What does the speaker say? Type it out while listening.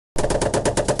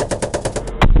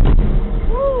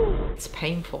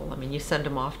painful. I mean, you send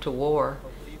them off to war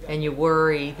and you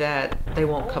worry that they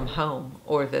won't come home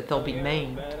or that they'll be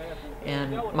maimed. And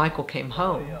Michael came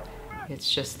home.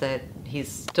 It's just that he's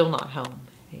still not home.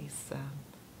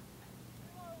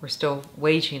 We're still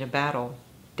waging a battle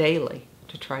daily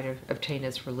to try to obtain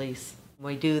his release.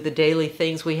 We do the daily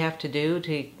things we have to do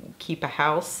to keep a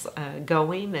house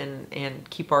going and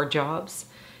keep our jobs.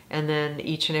 And then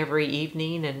each and every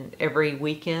evening and every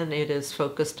weekend it is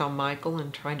focused on Michael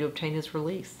and trying to obtain his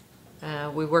release.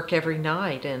 We work every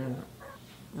night and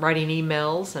writing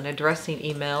emails and addressing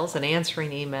emails and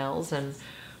answering emails and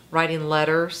writing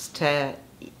letters to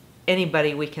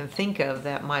anybody we can think of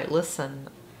that might listen.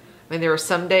 I mean, there are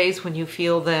some days when you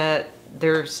feel that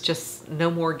there's just no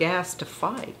more gas to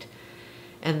fight.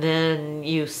 And then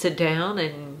you sit down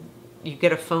and you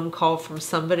get a phone call from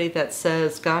somebody that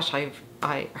says, gosh,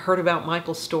 I heard about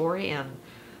Michael's story and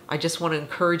I just want to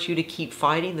encourage you to keep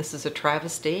fighting. This is a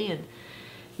travesty. And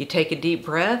you take a deep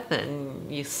breath and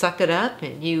you suck it up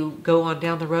and you go on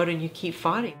down the road and you keep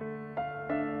fighting.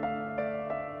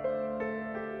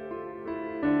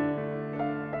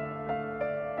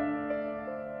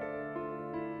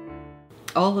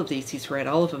 All of these he's read,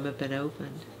 all of them have been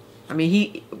opened. I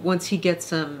mean, once he gets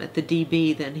them at the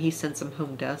DB, then he sends them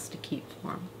home to us to keep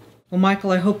for him. Well,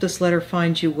 Michael, I hope this letter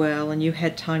finds you well and you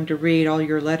had time to read all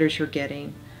your letters you're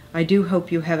getting. I do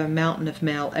hope you have a mountain of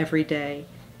mail every day,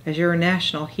 as you're a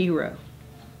national hero.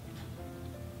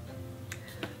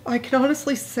 I can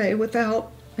honestly say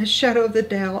without a shadow of a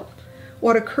doubt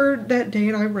what occurred that day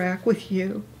in Iraq with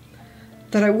you,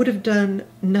 that I would have done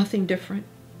nothing different.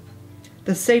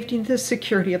 The safety and the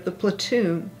security of the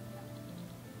platoon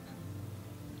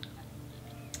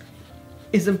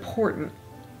is important.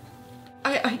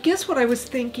 I guess what I was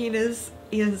thinking is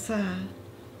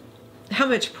how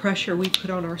much pressure we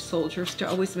put on our soldiers to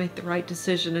always make the right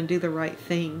decision and do the right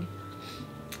thing,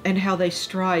 and how they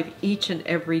strive each and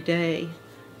every day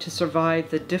to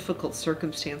survive the difficult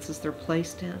circumstances they're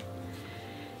placed in.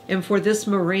 And for this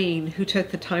Marine who took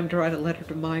the time to write a letter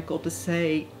to Michael to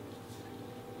say,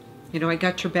 you know, I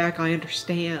got your back, I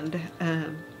understand.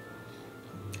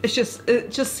 It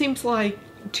just seems like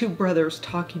two brothers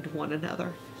talking to one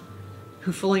another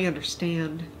who fully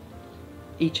understand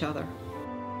each other.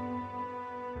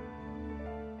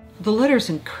 The letters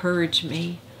encourage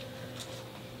me.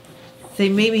 They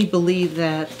made me believe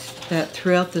that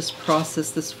throughout this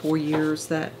process, this 4 years,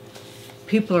 that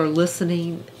people are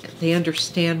listening, they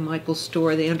understand Michael's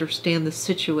story, they understand the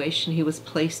situation he was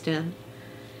placed in.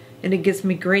 And it gives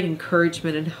me great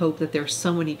encouragement and hope that there are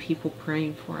so many people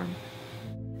praying for him.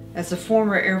 As a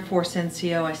former Air Force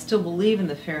NCO, I still believe in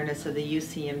the fairness of the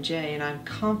UCMJ, and I'm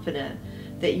confident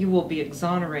that you will be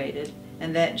exonerated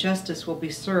and that justice will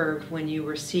be served when you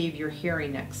receive your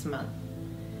hearing next month.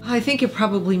 I think it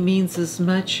probably means as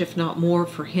much, if not more,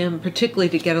 for him, particularly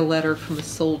to get a letter from a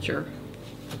soldier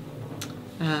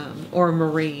or a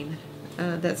Marine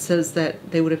that says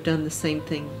that they would have done the same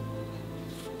thing.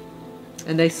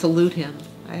 And they salute him.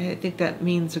 I think that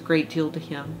means a great deal to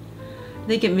him. I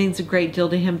think it means a great deal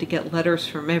to him to get letters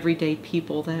from everyday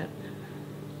people that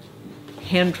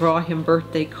hand draw him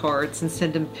birthday cards and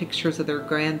send him pictures of their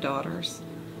granddaughters,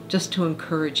 just to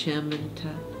encourage him and to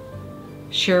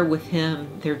share with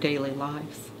him their daily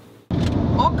lives.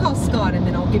 I'll call Scott and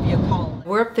then I'll give you a call.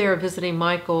 We're up there visiting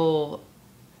Michael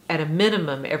at a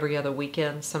minimum every other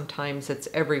weekend. Sometimes it's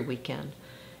every weekend.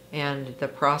 And the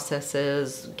process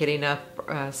is getting up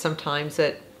sometimes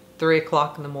at 3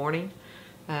 o'clock in the morning,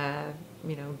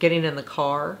 you know, getting in the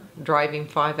car, driving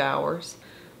 5 hours.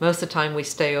 Most of the time we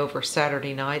stay over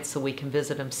Saturday night so we can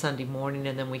visit him Sunday morning,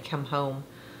 and then we come home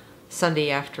Sunday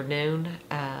afternoon,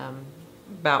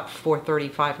 about 4:30,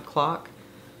 5 o'clock,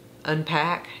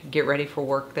 unpack, get ready for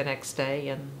work the next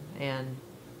day, and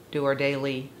do our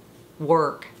daily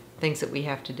work, things that we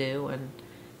have to do,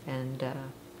 and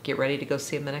get ready to go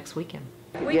see him the next weekend.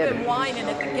 We've been whining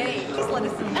at the gate. Just let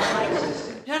us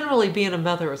in. Generally, being a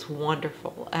mother is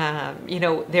wonderful. You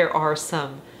know, there are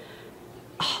some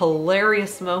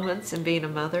hilarious moments in being a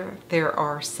mother. There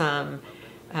are some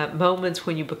moments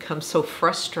when you become so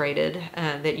frustrated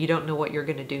that you don't know what you're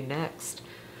going to do next.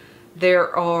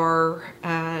 There are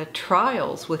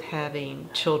trials with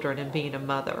having children and being a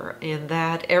mother, in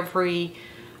that every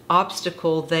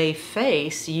obstacle they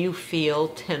face, you feel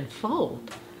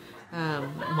tenfold.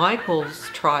 Michael's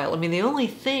trial, I mean, the only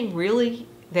thing really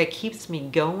that keeps me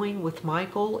going with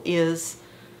Michael is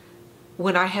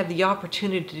when I have the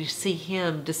opportunity to see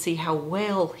him, to see how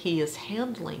well he is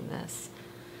handling this.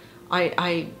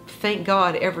 I thank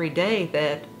God every day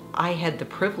that I had the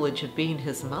privilege of being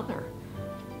his mother.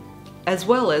 as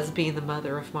well as being the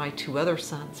mother of my two other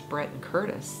sons, Brett and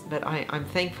Curtis. But I'm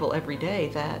thankful every day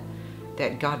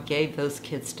that God gave those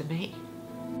kids to me.